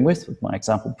 Cavalier Bremworth, with my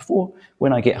example before,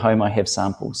 when I get home, I have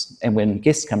samples. And when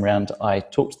guests come around, I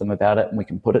talk to them about it and we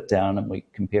can put it down and we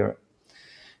compare it.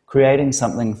 Creating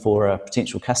something for a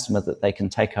potential customer that they can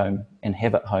take home and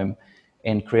have at home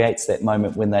and creates that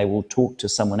moment when they will talk to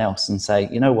someone else and say,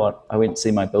 you know what, I went to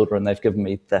see my builder and they've given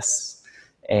me this,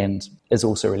 and is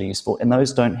also really useful. And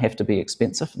those don't have to be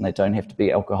expensive and they don't have to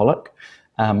be alcoholic,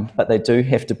 but they do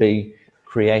have to be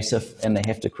creative, and they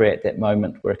have to create that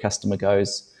moment where a customer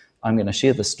goes, I'm going to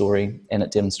share this story, and it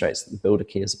demonstrates that the builder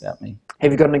cares about me.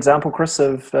 Have you got an example, Chris,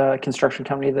 of a construction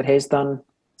company that has done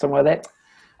something like that?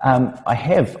 I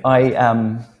have.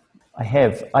 I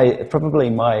have. Probably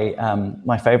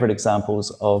my favourite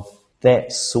examples of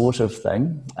that sort of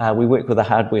thing. We work with a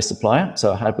hardware supplier,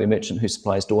 so a hardware merchant who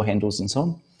supplies door handles and so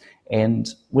on. And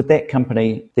with that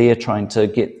company, they're trying to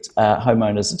get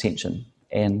homeowners' attention.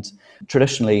 And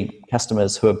traditionally,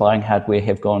 customers who are buying hardware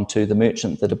have gone to the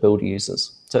merchant that a builder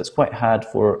uses. So it's quite hard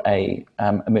for a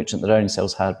merchant that only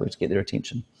sells hardware to get their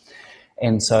attention.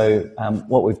 And so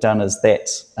what we've done is that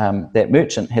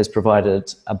merchant has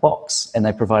provided a box, and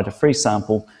they provide a free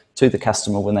sample to the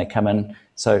customer when they come in,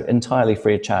 so entirely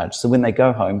free of charge. So when they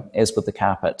go home, as with the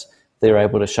carpet, they're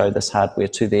able to show this hardware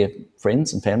to their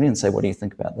friends and family and say, what do you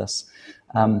think about this?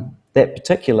 That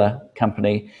particular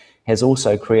company has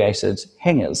also created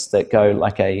hangers that go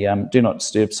like a do not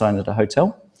disturb sign at a hotel,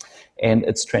 and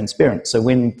it's transparent. So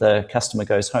when the customer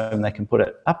goes home, they can put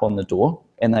it up on the door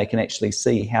and they can actually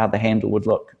see how the handle would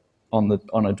look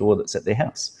on a door that's at their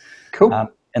house. Cool.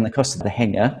 And the cost of the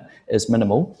hanger is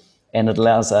minimal, and it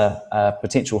allows a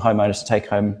potential homeowner to take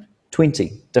home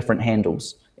 20 different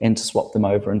handles and to swap them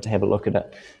over and to have a look at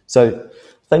it. So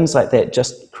things like that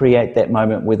just create that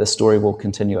moment where the story will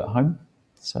continue at home.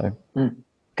 So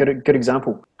Good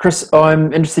example. Chris,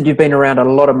 I'm interested, you've been around a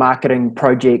lot of marketing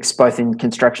projects, both in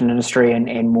construction industry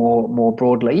and more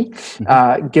broadly.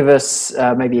 Give us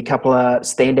maybe a couple of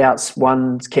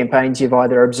standouts, campaigns you've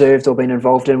either observed or been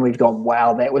involved in. We've gone,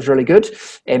 wow, that was really good.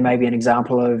 And maybe an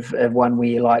example of one where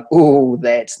you're like, oh,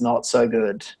 that's not so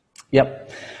good. Yep.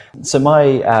 So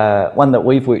my one that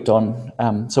we've worked on,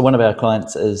 so one of our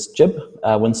clients is Jib,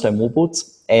 Windstone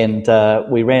Wallboards, and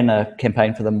we ran a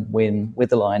campaign for them when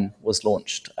Weatherline was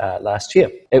launched last year.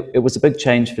 It was a big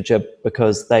change for Jib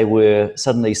because they were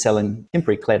suddenly selling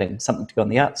temporary cladding, something to go on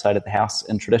the outside of the house,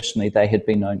 and traditionally they had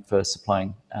been known for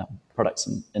supplying products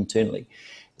internally.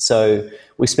 So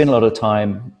we spent a lot of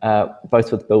time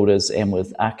both with builders and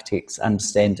with architects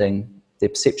understanding their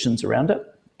perceptions around it,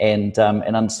 and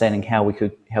understanding how we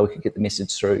could get the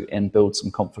message through and build some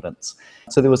confidence.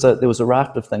 So there was a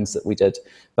raft of things that we did,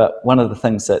 but one of the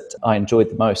things that I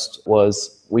enjoyed the most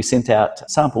was we sent out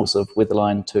samples of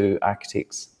Weatherline to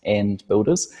architects and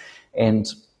builders,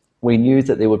 and we knew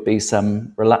that there would be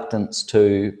some reluctance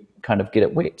to kind of get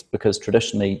it wet because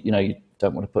traditionally, you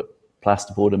don't want to put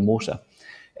plasterboard in water.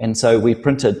 And so we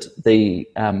printed the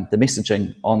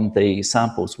messaging on the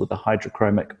samples with a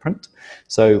hydrochromic print.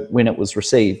 So when it was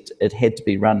received, it had to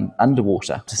be run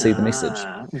underwater to see the message.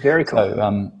 Very cool.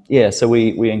 So, so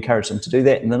we encouraged them to do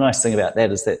that. And the nice thing about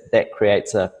that is that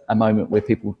creates a moment where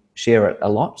people share it a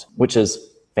lot, which is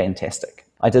fantastic.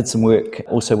 I did some work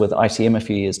also with ITM a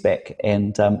few years back,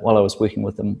 and while I was working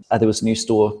with them, there was a new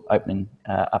store opening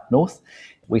up north.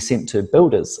 We sent to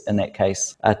builders, in that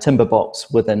case, a timber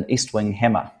box with an east wing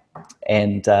hammer,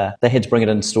 and they had to bring it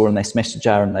in store, and they smashed a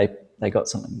jar and they got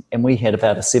something. And we had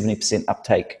about a 70%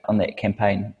 uptake on that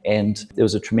campaign, and there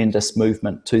was a tremendous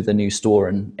movement to the new store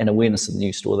and awareness of the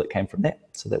new store that came from that.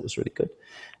 So that was really good.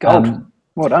 Gold.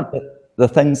 Well done. The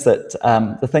things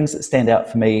that stand out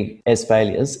for me as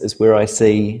failures is where I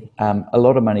see a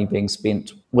lot of money being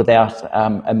spent without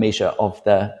a measure of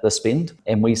the spend.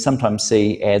 And we sometimes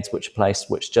see ads which are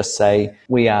placed which just say,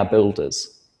 we are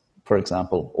builders, for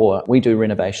example, or we do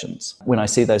renovations. When I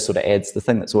see those sort of ads, the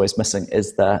thing that's always missing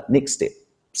is the next step.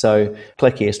 So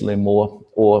click here to learn more,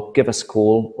 or give us a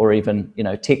call, or even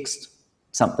text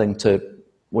something to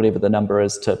whatever the number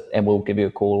is and we'll give you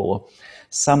a call, or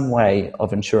some way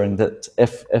of ensuring that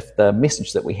if the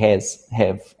message that we have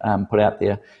put out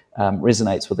there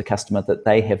resonates with the customer, that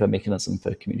they have a mechanism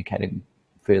for communicating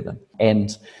further.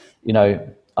 And,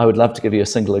 I would love to give you a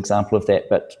single example of that,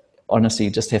 but honestly,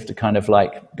 you just have to kind of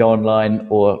like go online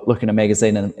or look in a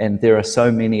magazine, and there are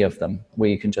so many of them where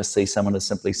you can just see someone has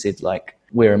simply said like,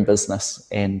 we're in business,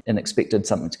 and expected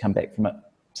something to come back from it.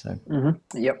 So,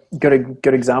 Yep,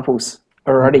 good examples.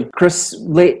 Alrighty, Chris,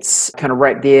 let's kind of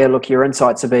wrap there. Look, your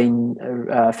insights have been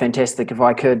fantastic. If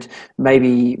I could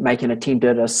maybe make an attempt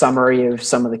at a summary of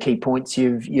some of the key points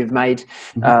you've made.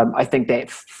 I think that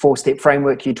 4-step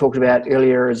framework you talked about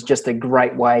earlier is just a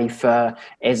great way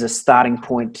as a starting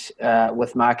point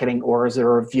with marketing, or as a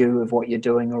review of what you're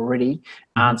doing already.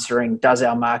 Answering, does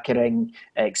our marketing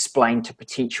explain to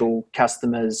potential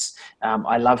customers,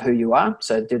 I love who you are?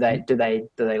 So do they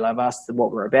love us,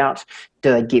 what we're about?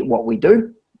 Do they get what we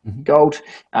do? Gold.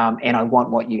 And I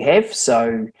want what you have.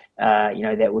 So,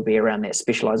 that would be around that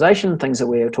specialization, things that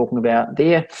we were talking about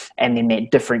there. And then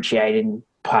that differentiating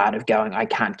part of going, I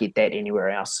can't get that anywhere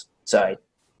else. So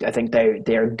I think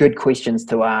they're good questions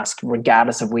to ask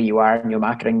regardless of where you are in your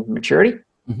marketing maturity.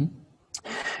 Mm-hmm.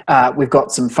 We've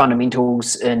got some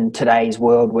fundamentals in today's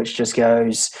world, which just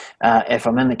goes, if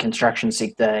I'm in the construction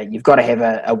sector, you've got to have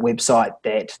a website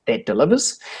that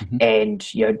delivers, Mm-hmm. and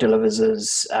delivers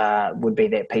is would be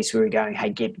that piece where we're going, hey,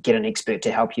 get an expert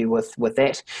to help you with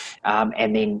that,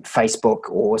 and then Facebook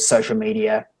or social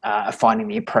media. Finding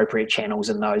the appropriate channels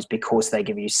in those, because they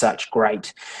give you such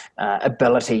great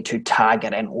ability to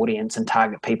target an audience and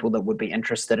target people that would be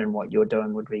interested in what you're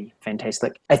doing, would be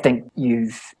fantastic. I think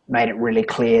you've made it really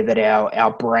clear that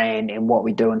our brand and what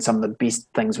we do and some of the best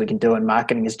things we can do in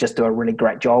marketing is just do a really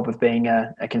great job of being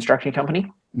a construction company.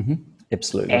 Mm-hmm.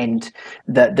 Absolutely. And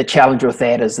the challenge with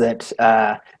that is that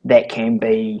that can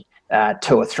be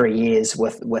 2 or 3 years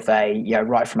with a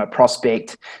right from a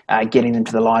prospect, getting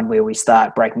into the line where we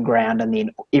start breaking ground, and then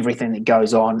everything that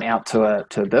goes on out to a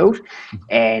build. Mm-hmm.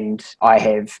 And I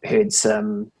have heard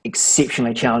some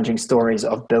exceptionally challenging stories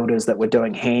of builders that were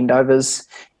doing handovers,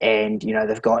 and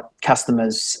they've got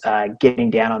customers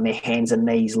getting down on their hands and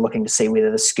knees looking to see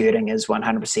whether the skirting is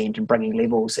 100% and bringing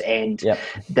levels, and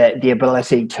the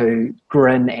ability to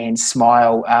grin and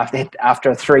smile after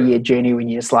a 3-year journey when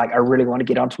you're just like, I really want to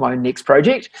get onto my next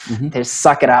project. Mm-hmm. To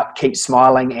suck it up, keep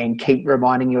smiling, and keep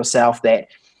reminding yourself that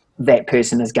that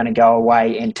person is going to go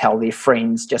away and tell their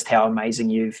friends just how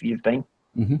amazing you've been.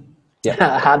 Mm-hmm. Yep.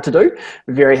 Hard to do,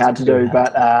 very hard to do,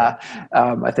 but I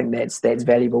think that's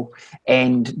valuable.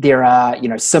 And there are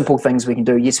simple things we can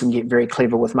do. Yes, we can get very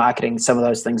clever with marketing. Some of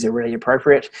those things are really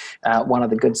appropriate. One of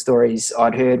the good stories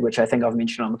I'd heard, which I think I've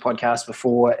mentioned on the podcast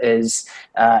before, is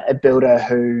a builder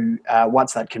who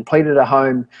once they'd completed a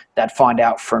home, they'd find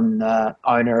out from the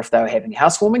owner if they were having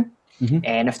housewarming. Mm-hmm.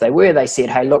 And if they were, they said,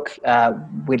 hey, look,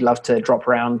 we'd love to drop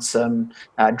around some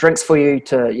drinks for you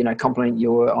to, compliment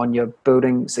on your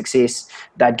building success.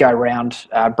 They'd go around,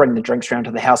 bring the drinks around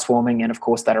to the housewarming, and of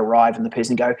course they'd arrive and the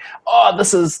person would go, oh,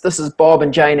 this is Bob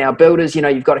and Jane, our builders.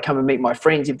 You've got to come and meet my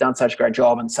friends. You've done such a great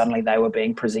job. And suddenly they were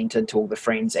being presented to all the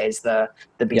friends as the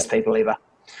best people ever.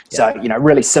 So,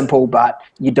 really simple, but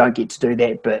you don't get to do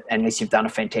that, but unless you've done a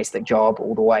fantastic job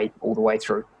all the way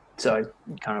through. So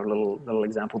kind of a little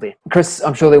example there. Chris,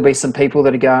 I'm sure there'll be some people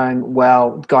that are going,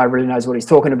 well, the guy really knows what he's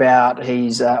talking about.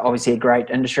 He's obviously a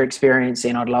great industry experience,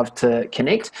 and I'd love to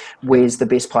connect. Where's the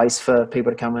best place for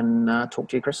people to come and talk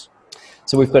to you, Chris?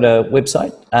 So we've got a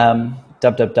website,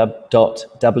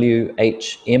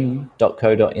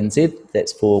 www.whm.co.nz.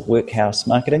 That's for Workhouse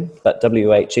Marketing, but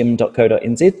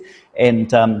whm.co.nz.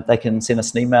 And they can send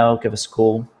us an email, give us a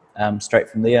call straight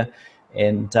from there.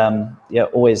 And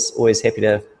always happy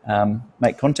to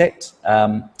make contact.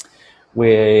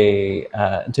 We,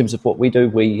 in terms of what we do,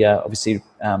 we obviously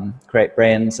create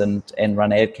brands and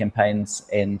run ad campaigns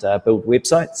and build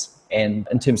websites. And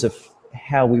in terms of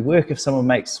how we work, if someone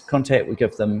makes contact, we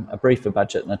give them a brief, a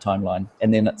budget, and a timeline,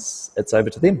 and then it's over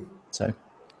to them. So.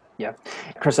 Yeah,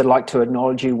 Chris, I'd like to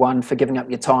acknowledge you, one, for giving up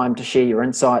your time to share your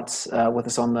insights with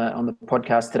us on the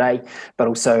podcast today, but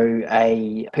also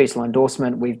a personal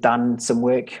endorsement. We've done some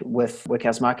work with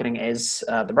Workhouse Marketing as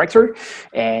the Breakthrough,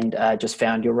 and just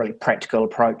found your really practical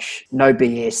approach. No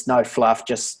BS, no fluff,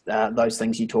 just those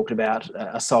things you talked about,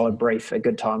 a solid brief, a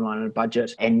good timeline and a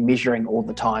budget, and measuring all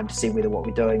the time to see whether what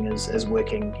we're doing is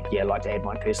working. Yeah, I'd like to add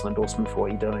my personal endorsement for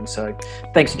what you're doing. So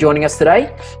thanks for joining us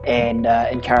today, and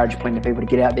encourage plenty of people to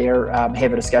get out there.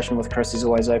 Have a discussion with Chris. He's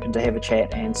always open to have a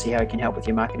chat and see how he can help with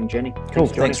your marketing journey. Cool.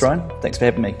 Thanks, Ryan. Thanks for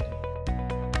having me.